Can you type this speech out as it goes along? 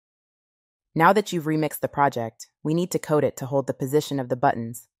Now that you've remixed the project, we need to code it to hold the position of the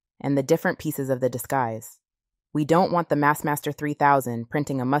buttons and the different pieces of the disguise. We don't want the MaskMaster 3000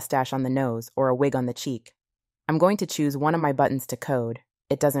 printing a mustache on the nose or a wig on the cheek. I'm going to choose one of my buttons to code.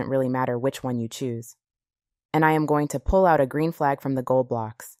 It doesn't really matter which one you choose. And I am going to pull out a green flag from the gold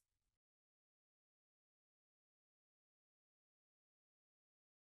blocks.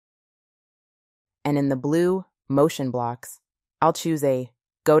 And in the blue motion blocks, I'll choose a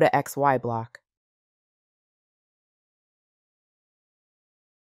Go to XY block.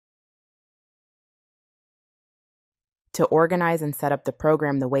 To organize and set up the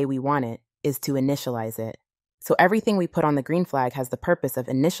program the way we want it is to initialize it. So everything we put on the green flag has the purpose of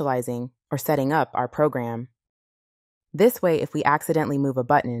initializing or setting up our program. This way, if we accidentally move a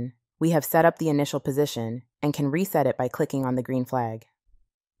button, we have set up the initial position and can reset it by clicking on the green flag.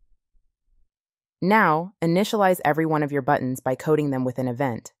 Now, initialize every one of your buttons by coding them with an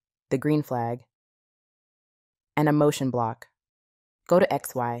event, the green flag, and a motion block. Go to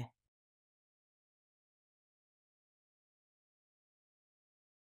XY.